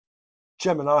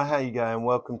Gemini, how you going?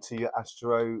 Welcome to your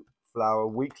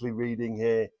Astroflower weekly reading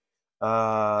here.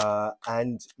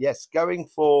 And yes, going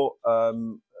for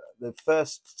the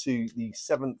 1st to the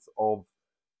 7th of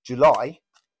July.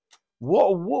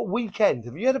 What weekend?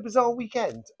 Have you had a bizarre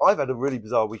weekend? I've had a really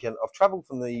bizarre weekend. I've travelled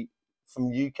from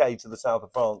UK to the south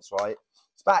of France, right?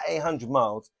 It's about 800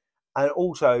 miles. And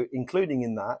also, including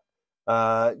in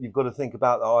that, you've got to think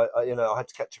about, I had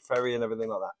to catch a ferry and everything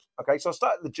like that. Okay, so I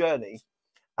started the journey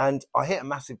and I hit a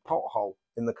massive pothole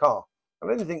in the car. I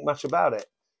didn't think much about it.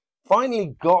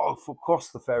 Finally got across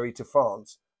the ferry to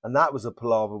France, and that was a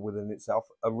palaver within itself,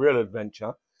 a real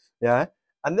adventure. Yeah.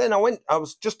 And then I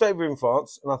was just over in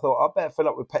France, and I thought I'd better fill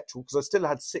up with petrol because I still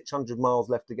had 600 miles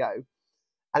left to go.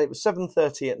 And it was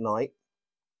 7:30 at night,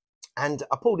 and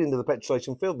I pulled into the petrol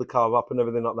station, filled the car up and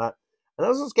everything like that. And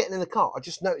as I was getting in the car, I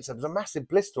just noticed there was a massive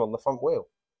blister on the front wheel.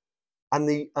 And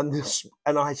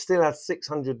I still had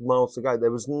 600 miles to go.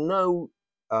 There was no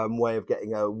way of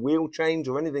getting a wheel change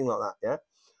or anything like that. Yeah,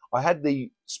 I had the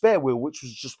spare wheel, which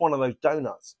was just one of those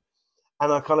donuts,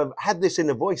 and I kind of had this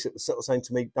inner voice that was sort of saying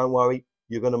to me, "Don't worry,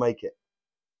 you're going to make it."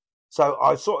 So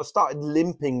I sort of started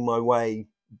limping my way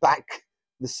back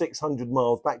the 600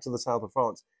 miles back to the south of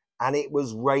France, and it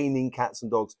was raining cats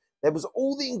and dogs. There was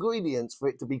all the ingredients for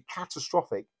it to be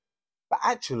catastrophic, but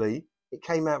actually it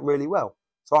came out really well.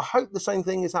 So I hope the same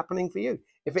thing is happening for you.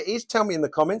 If it is, tell me in the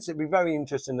comments. It'd be very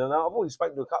interesting to know. I've already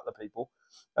spoken to a couple of people,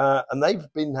 and they've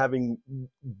been having,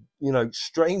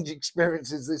 strange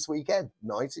experiences this weekend.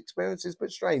 Nice experiences,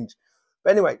 but strange.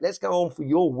 But anyway, let's go on for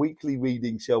your weekly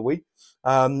reading, shall we?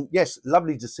 Yes,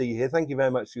 lovely to see you here. Thank you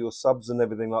very much for your subs and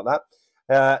everything like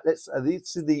that.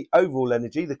 This is the overall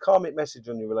energy, the karmic message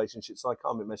on your relationship side,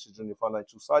 karmic message on your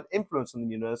financial side, influence on the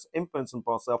universe, influence on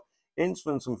past self,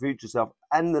 influence on future self,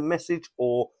 and the message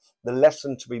or the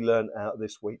lesson to be learned out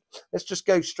this week. Let's just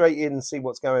go straight in and see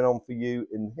what's going on for you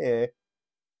in here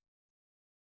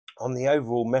on the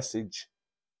overall message.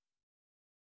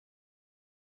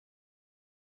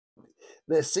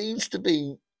 There seems to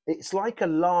be, it's like a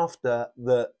laughter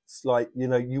that's like,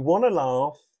 you want to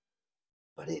laugh,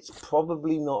 but it's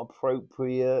probably not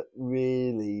appropriate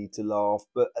really to laugh.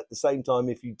 But at the same time,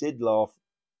 if you did laugh,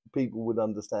 people would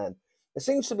understand. There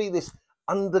seems to be this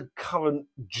undercurrent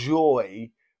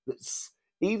joy that's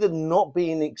either not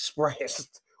being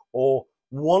expressed or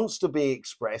wants to be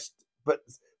expressed, but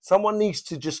someone needs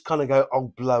to just kind of go, "Oh,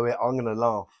 blow it, I'm going to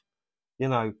laugh,"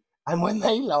 And when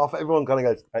they laugh, everyone kind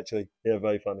of goes, "Actually, yeah,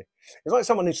 very funny." It's like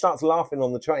someone who starts laughing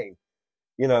on the train,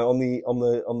 on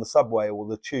the subway or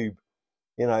the tube,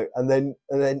 and then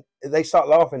they start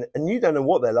laughing, and you don't know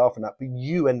what they're laughing at, but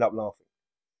you end up laughing.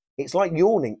 It's like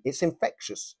yawning. It's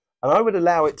infectious. And I would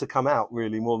allow it to come out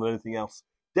really more than anything else.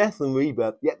 Death and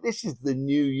rebirth. Yet this is the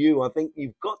new you. I think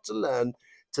you've got to learn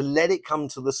to let it come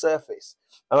to the surface.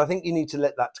 And I think you need to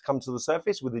let that come to the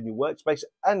surface within your workspace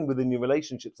and within your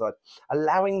relationship side,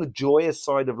 allowing the joyous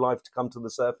side of life to come to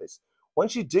the surface.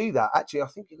 Once you do that, actually, I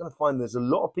think you're going to find there's a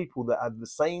lot of people that have the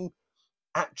same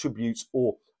attributes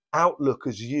or outlook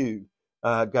as you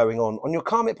going on. On your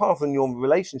karmic path and your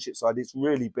relationship side, it's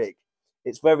really big.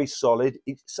 It's very solid.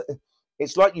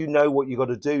 It's like you know what you got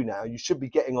to do now. You should be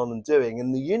getting on and doing.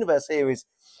 And the universe here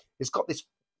it's got this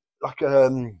like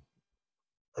a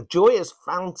joyous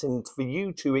fountain for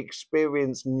you to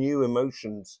experience new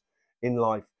emotions in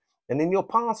life. And in your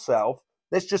past self,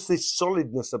 there's just this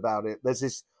solidness about it. There's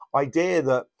this idea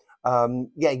that,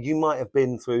 you might have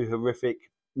been through horrific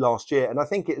last year. And I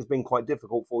think it has been quite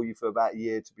difficult for you for about a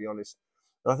year, to be honest.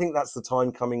 And I think that's the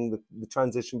time coming, the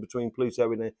transition between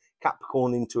Pluto in a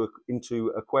Capricorn into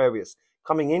Aquarius,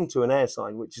 coming into an air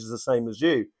sign, which is the same as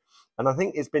you. And I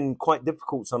think it's been quite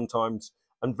difficult sometimes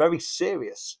and very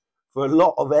serious for a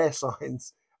lot of air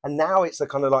signs. And now it's a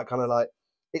kind of like,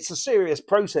 it's a serious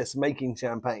process making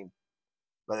champagne.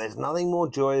 But there's nothing more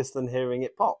joyous than hearing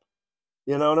it pop.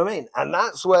 You know what I mean? And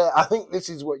that's where I think this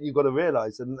is what you've got to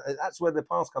realize. And that's where the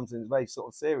past comes in. It's very sort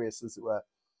of serious, as it were.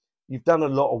 You've done a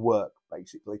lot of work,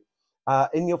 basically.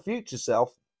 In your future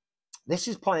self, this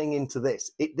is playing into this.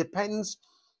 It depends.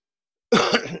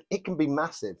 It can be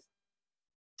massive,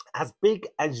 as big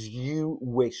as you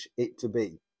wish it to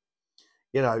be,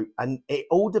 and it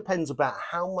all depends about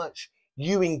how much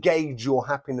you engage your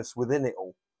happiness within it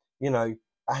all,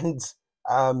 and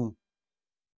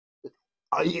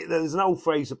there's an old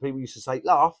phrase that people used to say,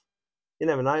 laugh, you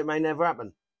never know, it may never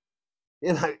happen,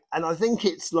 and I think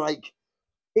it's like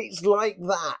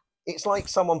that. It's like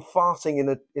someone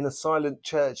farting in a silent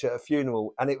church at a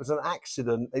funeral, and it was an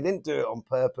accident. They didn't do it on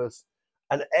purpose.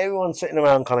 And everyone's sitting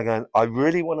around kind of going, "I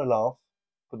really want to laugh,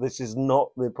 but this is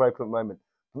not the appropriate moment."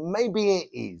 Maybe it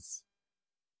is.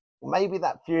 Maybe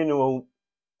that funeral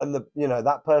and the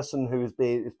that person who is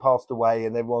passed away,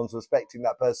 and everyone's respecting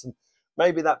that person.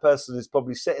 Maybe that person is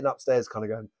probably sitting upstairs, kind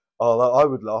of going, "Oh, I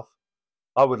would laugh.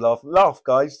 I would laugh,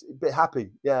 guys, a bit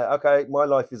happy. Yeah, okay, my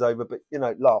life is over, but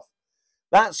laugh."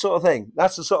 That sort of thing.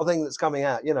 That's the sort of thing that's coming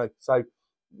out. So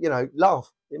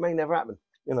laugh. It may never happen.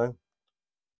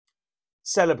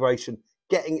 Celebration.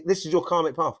 This is your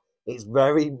karmic path. It's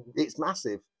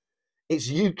massive. It's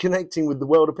you connecting with the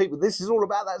world of people. This is all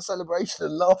about that celebration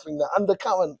and laughing, that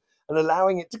undercurrent, and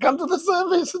allowing it to come to the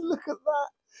surface. And look at that.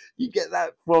 You get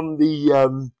that from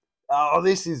the, oh,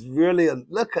 this is brilliant.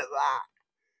 Look at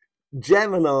that.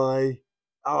 Gemini.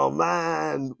 Oh,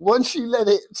 man. Once you let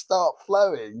it start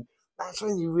flowing, that's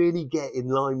when you really get in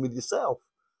line with yourself.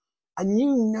 And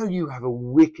you have a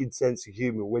wicked sense of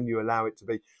humor when you allow it to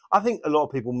be. I think a lot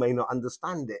of people may not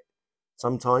understand it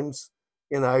sometimes,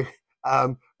 but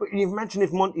you imagine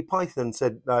if Monty Python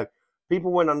said, no,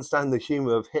 people won't understand the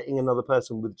humor of hitting another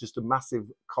person with just a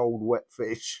massive cold wet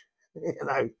fish.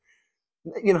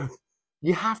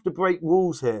 You have to break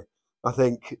rules here. I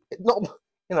think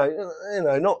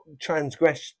not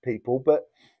transgress people, but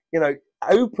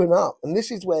open up. And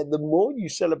this is where the more you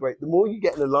celebrate, the more you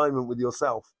get in alignment with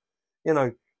yourself.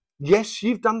 Yes,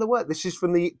 you've done the work. This is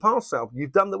from the past self.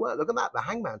 You've done the work. Look at that, the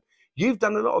hangman. You've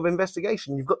done a lot of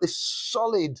investigation. You've got this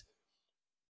solid,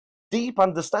 deep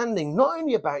understanding, not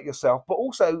only about yourself, but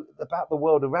also about the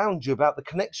world around you, about the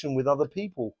connection with other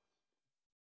people,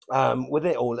 with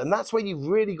it all. And that's where you've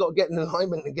really got to get in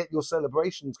alignment and get your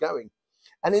celebrations going.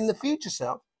 And in the future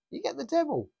self, you get the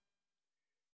devil.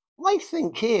 My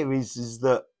think here is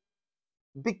that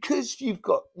because you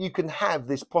can have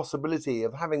this possibility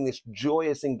of having this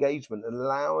joyous engagement and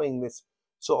allowing this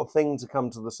sort of thing to come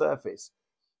to the surface,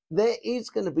 there is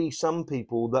going to be some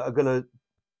people that are going to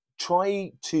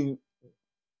try to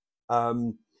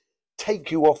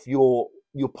take you off your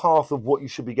path of what you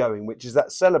should be going, which is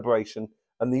that celebration,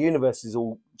 and the universe is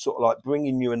all sort of like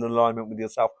bringing you in alignment with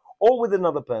yourself or with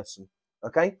another person,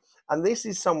 okay? And this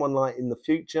is someone like in the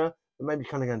future that maybe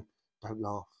kind of going, don't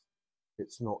laugh,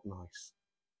 it's not nice.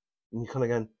 And you're kind of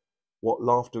going, what,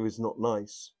 laughter is not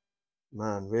nice?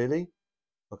 Man, really?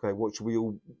 Okay, what, should we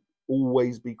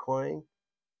always be crying?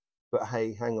 But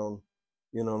hey, hang on,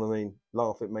 you know what I mean?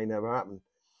 Laugh, it may never happen.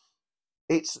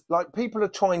 It's like people are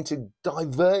trying to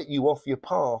divert you off your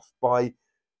path by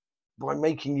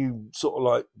making you sort of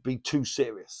like be too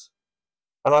serious.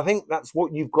 And I think that's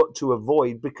what you've got to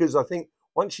avoid, because I think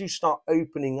once you start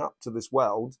opening up to this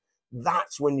world,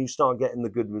 that's when you start getting the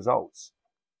good results.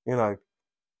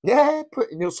 Yeah,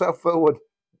 putting yourself forward,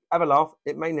 have a laugh,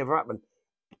 it may never happen.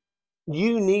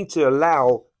 You need to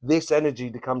allow this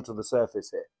energy to come to the surface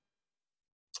here.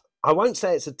 I won't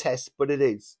say it's a test, but it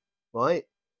is, right?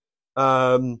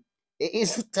 It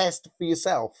is a test for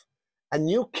yourself. And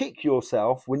you'll kick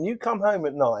yourself when you come home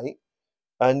at night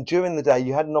and during the day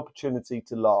you had an opportunity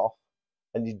to laugh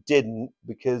and you didn't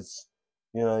because,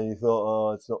 you thought,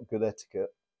 oh, it's not good etiquette.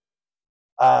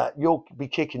 You'll be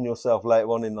kicking yourself later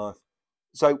on in life.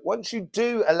 So once you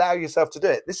do allow yourself to do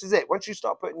it, this is it. Once you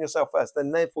start putting yourself first,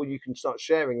 then therefore you can start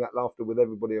sharing that laughter with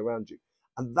everybody around you.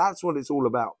 And that's what it's all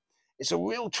about. It's a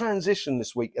real transition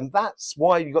this week. And that's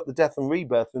why you got the death and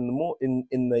rebirth in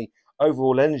the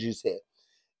overall energies here.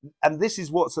 And this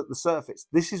is what's at the surface.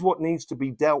 This is what needs to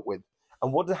be dealt with.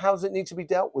 And how does it need to be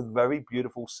dealt with? Very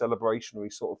beautiful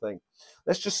celebrationary sort of thing.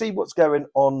 Let's just see what's going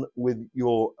on with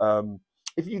your,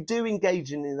 if you do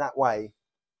engage in that way,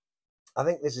 I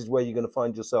think this is where you're going to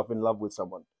find yourself in love with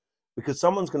someone, because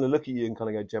someone's going to look at you and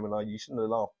kind of go, Gemini, you shouldn't have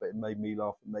laughed, but it made me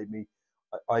laugh. It made me,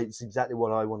 it's exactly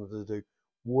what I wanted to do.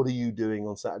 What are you doing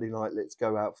on Saturday night? Let's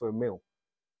go out for a meal.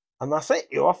 And that's it.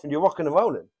 You're off and you're rocking and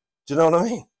rolling. Do you know what I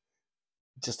mean?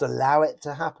 Just allow it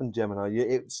to happen,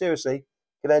 Gemini. Seriously,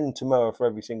 could end tomorrow for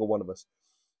every single one of us.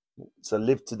 So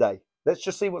live today. Let's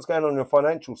just see what's going on your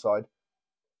financial side.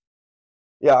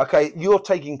 Yeah, okay, you're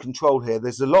taking control here.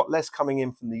 There's a lot less coming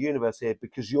in from the universe here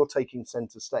because you're taking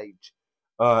center stage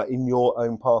in your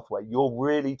own pathway. You're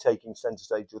really taking center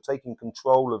stage. You're taking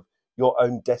control of your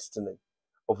own destiny,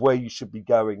 of where you should be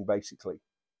going, basically,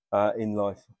 in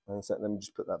life. Let me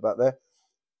just put that back there.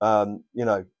 And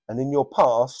in your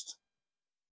past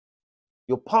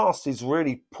is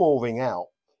really pouring out.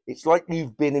 It's like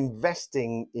you've been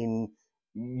investing in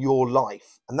your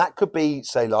life. And that could be,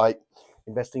 say, like,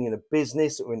 investing in a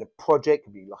business or in a project. It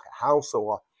could be like a house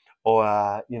or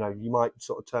you might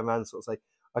sort of turn around and sort of say,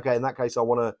 okay, in that case, I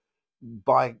want to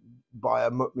buy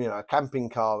a camping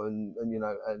car and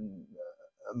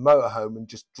a motorhome and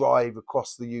just drive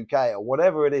across the UK or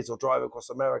whatever it is, or drive across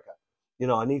America.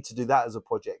 I need to do that as a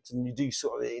project, and you do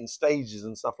sort of in stages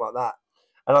and stuff like that.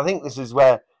 And I think this is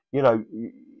where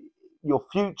your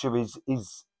future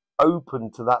is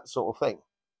open to that sort of thing,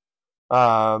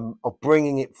 of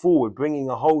bringing it forward, bringing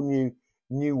a whole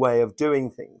new way of doing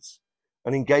things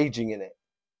and engaging in it.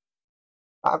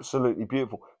 Absolutely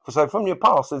beautiful. So from your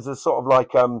past, there's a sort of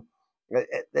like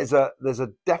there's a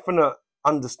definite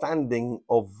understanding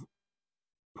of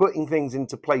putting things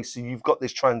into place. So you've got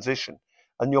this transition,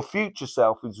 and your future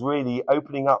self is really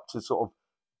opening up to sort of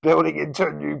building into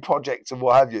a new project and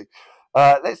what have you.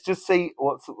 Let's just see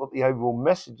what the overall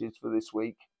message is for this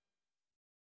week.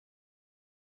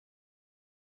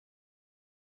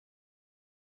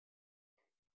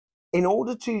 In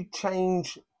order to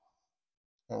change,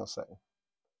 hang on a second,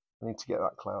 I need to get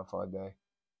that clarified there.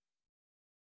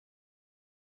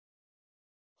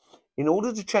 In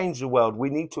order to change the world, we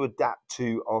need to adapt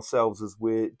to ourselves as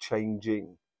we're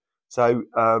changing. So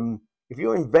if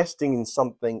you're investing in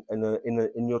something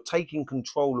and you're taking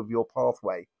control of your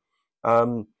pathway,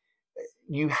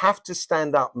 you have to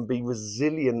stand up and be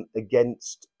resilient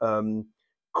against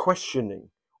questioning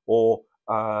or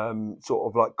sort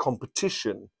of like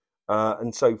competition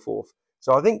and so forth.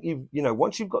 So I think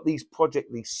once you've got these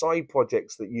side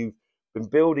projects that you've been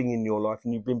building in your life,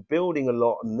 and you've been building a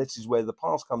lot, and this is where the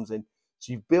past comes in.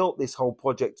 So you've built this whole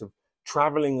project of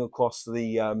traveling across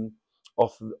the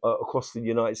across the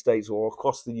United States or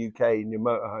across the UK in your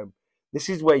motorhome. This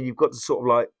is where you've got to sort of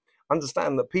like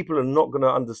understand that people are not going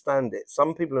to understand it.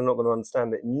 Some people are not going to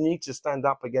understand it, and you need to stand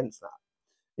up against that.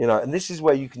 And this is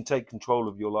where you can take control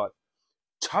of your life.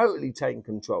 Totally taking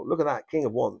control. Look at that, King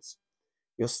of Wands.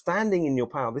 You're standing in your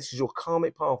power. This is your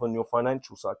karmic path on your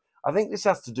financial side. I think this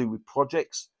has to do with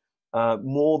projects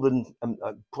more than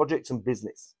projects and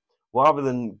business, rather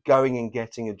than going and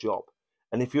getting a job.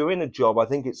 And if you're in a job, I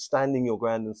think it's standing your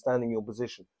ground and standing your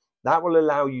position. That will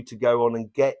allow you to go on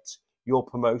and get your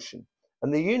promotion.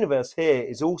 And the universe here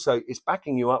is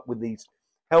backing you up with these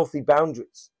healthy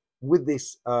boundaries, with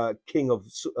this King of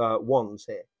Wands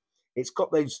here. It's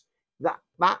got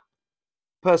that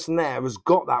person there has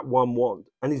got that one wand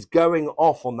and is going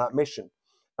off on that mission.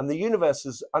 And the universe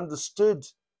has understood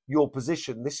your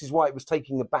position. This is why it was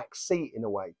taking a back seat in a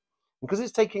way. And because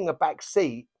it's taking a back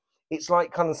seat, it's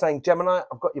like kind of saying, Gemini,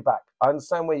 I've got your back. I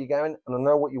understand where you're going and I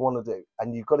know what you want to do.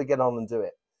 And you've got to get on and do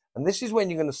it. And this is when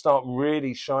you're going to start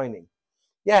really shining.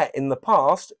 Yeah, in the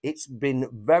past, it's been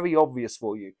very obvious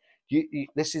for you.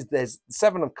 There's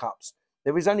 7 of Cups.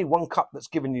 There is only one cup that's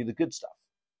given you the good stuff.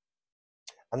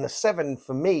 And the 7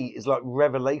 for me is like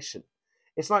revelation.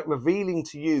 It's like revealing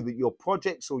to you that your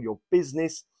projects or your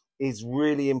business is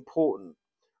really important.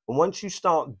 And once you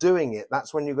start doing it,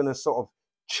 that's when you're going to sort of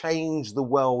change the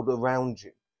world around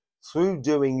you through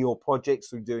doing your projects,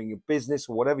 through doing your business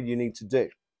or whatever you need to do.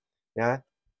 Yeah.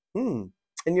 In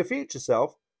your future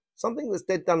self, something that's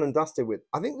dead, done and dusted with.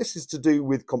 I think this is to do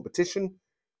with competition,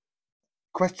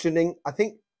 questioning. I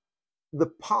think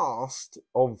the past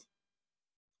of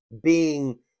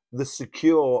being the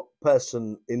secure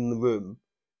person in the room,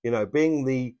 being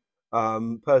the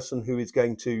person who is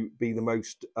going to be the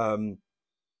most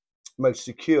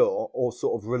secure or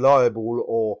sort of reliable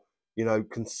or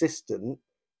consistent,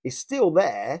 is still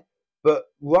there. But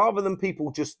rather than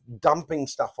people just dumping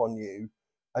stuff on you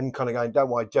and kind of going, don't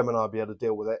worry, Gemini will be able to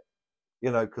deal with it,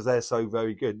 because they're so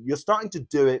very good, you're starting to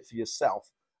do it for yourself.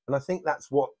 And I think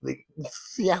that's what the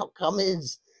outcome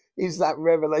is that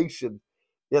revelation.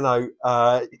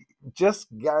 Just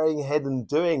going ahead and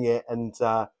doing it. And,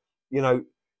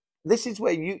 this is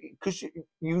where because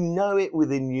you know it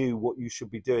within you what you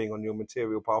should be doing on your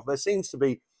material path. There seems to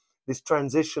be this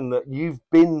transition that you've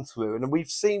been through, and we've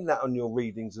seen that on your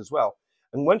readings as well.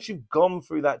 And once you've gone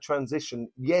through that transition,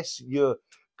 yes, you're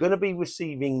going to be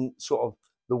receiving sort of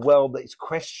the world that is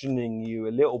questioning you a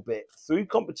little bit through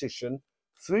competition,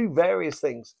 through various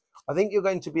things. I think you're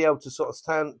going to be able to sort of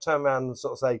turn around and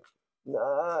sort of say,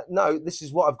 no, this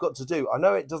is what I've got to do. I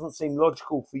know it doesn't seem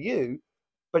logical for you,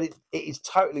 but it is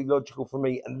totally logical for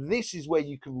me. And this is where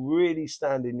you can really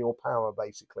stand in your power,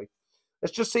 basically.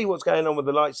 Let's just see what's going on with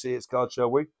the Light Seers card, shall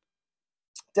we?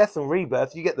 Death and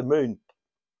rebirth, you get the Moon.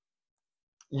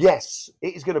 Yes,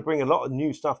 it is going to bring a lot of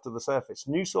new stuff to the surface.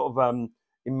 New sort of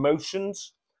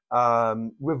emotions,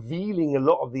 revealing a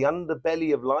lot of the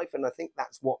underbelly of life. And I think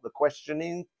that's what the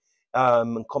questioning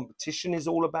and competition is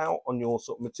all about on your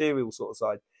sort of material sort of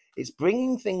side. It's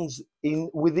bringing things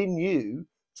within you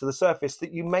to the surface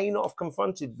that you may not have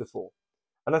confronted before.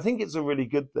 And I think it's a really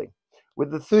good thing.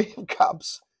 With the 3 of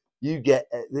Cups, you get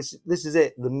this is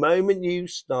it. The moment you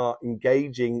start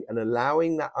engaging and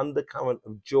allowing that undercurrent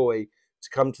of joy to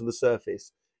come to the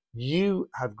surface, you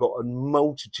have got a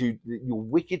multitude, your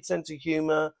wicked sense of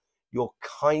humor, your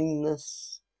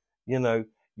kindness,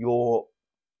 your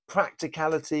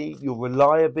practicality, your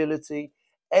reliability,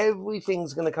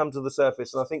 everything's going to come to the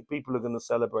surface. And I think people are going to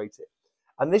celebrate it.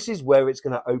 And this is where it's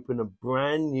going to open a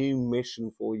brand new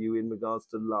mission for you in regards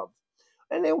to love.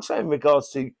 And also in regards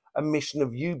to a mission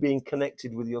of you being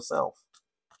connected with yourself.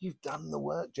 You've done the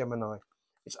work, Gemini.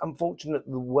 It's unfortunate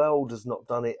the world has not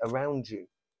done it around you.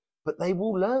 But they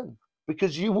will learn,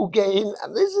 because you will get in,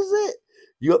 and this is it.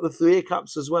 You got the Three of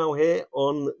Cups as well here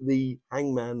on the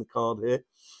Hangman card here.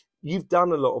 You've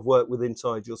done a lot of work with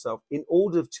inside yourself in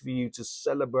order for you to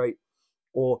celebrate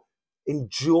or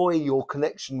enjoy your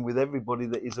connection with everybody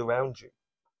that is around you.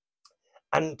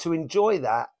 And to enjoy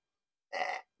that,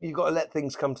 you've got to let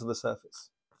things come to the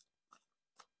surface.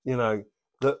 You know,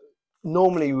 that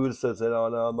normally we would have said, oh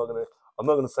no, I'm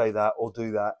not gonna say that or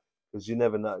do that, because you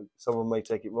never know. Someone may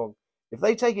take it wrong. If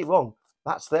they take it wrong,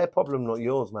 that's their problem, not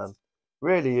yours, man.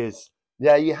 Really is.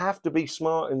 Yeah, you have to be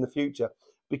smart in the future,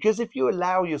 because if you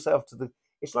allow yourself to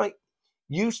it's like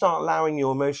you start allowing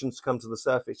your emotions to come to the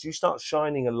surface. You start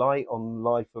shining a light on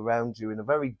life around you in a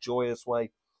very joyous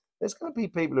way. There's going to be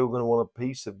people who are going to want a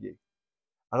piece of you.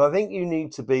 And I think you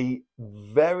need to be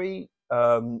very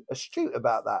astute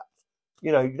about that.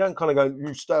 You know, you don't kind of go,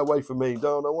 you stay away from me.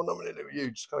 Don't, I want nothing to do with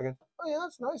you. Just kind of go, oh yeah,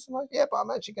 that's nice. Yeah, but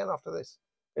I'm actually going after this.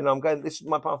 You know,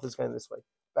 my path is going this way.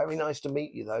 Very nice to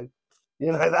meet you though.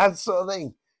 You know, that sort of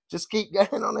thing. Just keep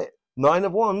going on it. 9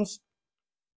 of Wands.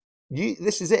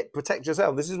 This is it. Protect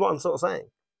yourself. This is what I'm sort of saying.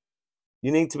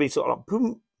 You need to be sort of like,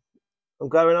 boom, I'm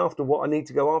going after what I need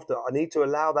to go after. I need to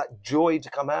allow that joy to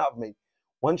come out of me.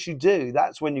 Once you do,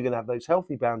 that's when you're going to have those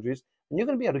healthy boundaries, and you're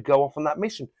going to be able to go off on that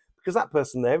mission, because that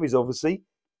person there is obviously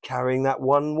carrying that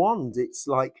 1 wand. It's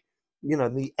like, you know,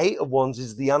 the 8 of Wands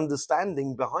is the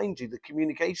understanding behind you, the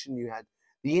communication you had,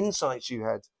 the insights you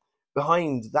had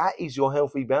behind. That is your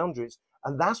healthy boundaries.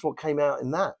 And that's what came out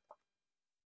in that.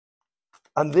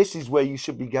 And this is where you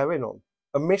should be going on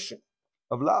a mission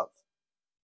of love.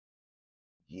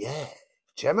 Yeah.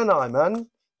 Gemini, man.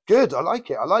 Good. I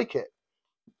like it. I like it.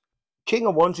 King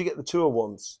of Wands, you get the 2 of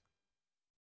Wands.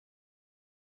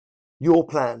 Your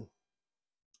plan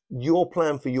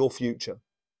for your future.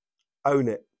 Own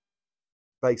it.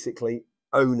 Basically,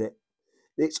 own it.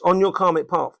 It's on your karmic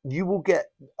path. You will get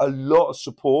a lot of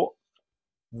support.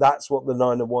 That's what the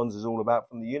 9 of Wands is all about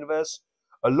from the universe.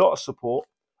 A lot of support.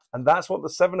 And that's what the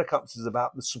 7 of Cups is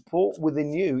about. The support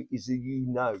within you is that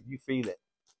you feel it.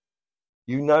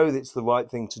 You know that it's the right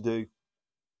thing to do.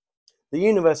 The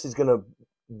universe is going to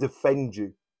defend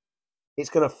you. It's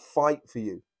going to fight for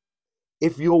you.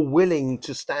 If you're willing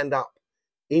to stand up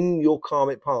in your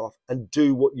karmic path and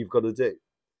do what you've got to do,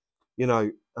 you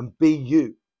know, and be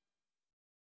you.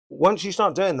 Once you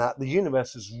start doing that, the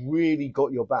universe has really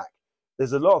got your back.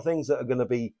 There's a lot of things that are going to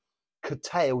be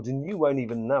curtailed and you won't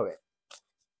even know it.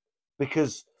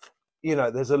 Because, you know,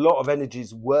 there's a lot of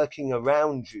energies working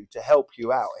around you to help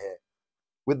you out here.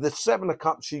 With the 7 of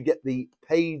Cups, you get the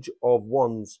Page of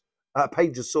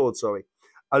Swords, sorry.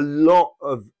 A lot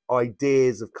of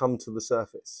ideas have come to the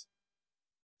surface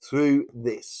through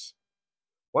this.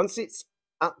 Once it's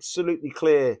absolutely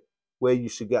clear where you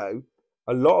should go,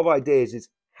 a lot of ideas is,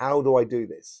 how do I do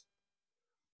this?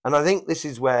 And I think this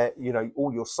is where, you know,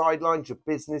 all your sidelines, your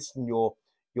business and your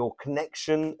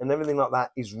connection and everything like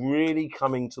that is really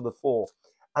coming to the fore.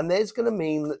 And there's going to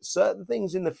mean that certain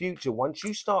things in the future, once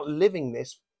you start living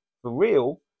this for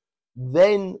real,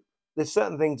 then there's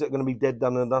certain things that are going to be dead,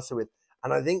 done and dusted with.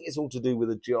 And I think it's all to do with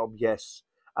a job, yes.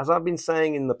 As I've been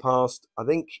saying in the past, I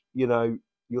think, you know,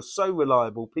 you're so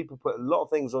reliable. People put a lot of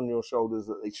things on your shoulders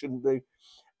that they shouldn't do.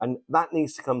 And that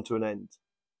needs to come to an end.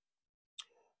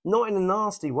 Not in a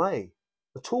nasty way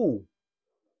at all.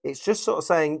 It's just sort of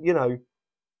saying, you know,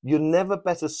 you're never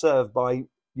better served by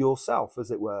yourself,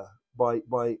 as it were, by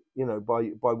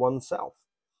oneself.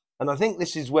 And I think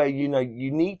this is where, you know,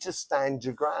 you need to stand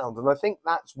your ground. And I think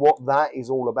that's what that is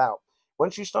all about.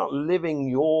 Once you start living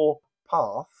your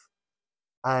path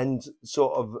and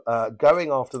sort of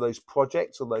going after those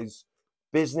projects or those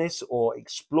business or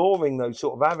exploring those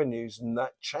sort of avenues and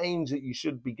that change that you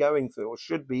should be going through or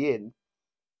should be in,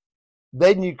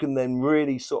 then you can then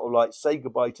really sort of like say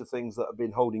goodbye to things that have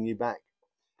been holding you back.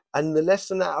 And the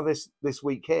lesson out of this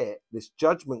week here, this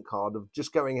judgment card of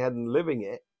just going ahead and living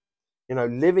it, you know,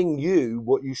 living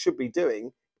what you should be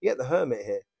doing, you get the Hermit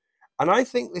here. And I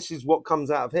think this is what comes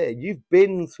out of here. You've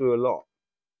been through a lot.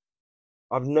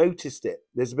 I've noticed it.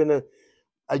 There's been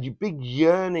a big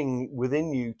yearning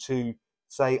within you to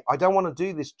say, I don't want to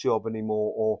do this job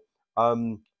anymore. Or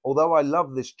although I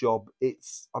love this job,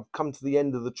 I've come to the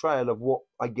end of the trail of what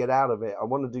I get out of it. I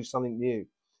want to do something new.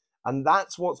 And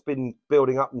that's what's been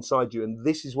building up inside you. And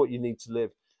this is what you need to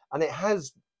live. And it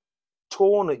has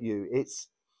torn at you.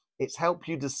 It's helped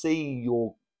you to see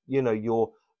your, you know,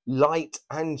 your light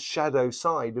and shadow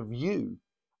side of you.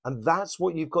 And that's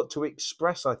what you've got to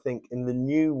express, I think, in the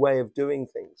new way of doing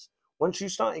things. Once you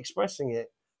start expressing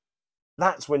it,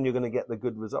 that's when you're going to get the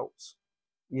good results.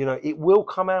 You know, it will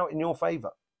come out in your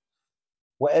favor.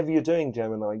 Whatever you're doing,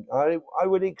 Gemini, I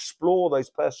would explore those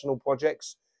personal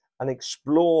projects and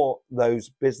explore those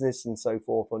business and so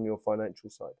forth on your financial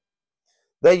side.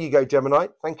 There you go, Gemini.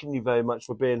 Thanking you very much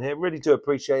for being here. Really do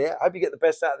appreciate it. I hope you get the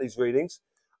best out of these readings.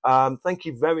 Thank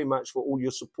you very much for all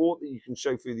your support that you can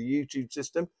show through the YouTube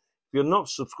system. If you're not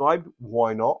subscribed,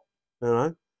 why not? You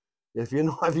know, if you're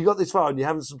not, if you got this far and you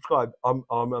haven't subscribed, I'm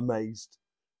amazed.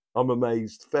 I'm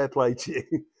amazed. Fair play to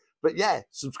you. But yeah,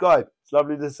 subscribe. It's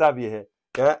lovely to have you here.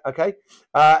 Yeah, okay.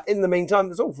 In the meantime,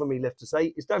 there's all for me left to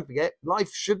say is don't forget,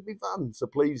 life should be fun. So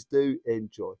please do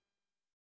enjoy.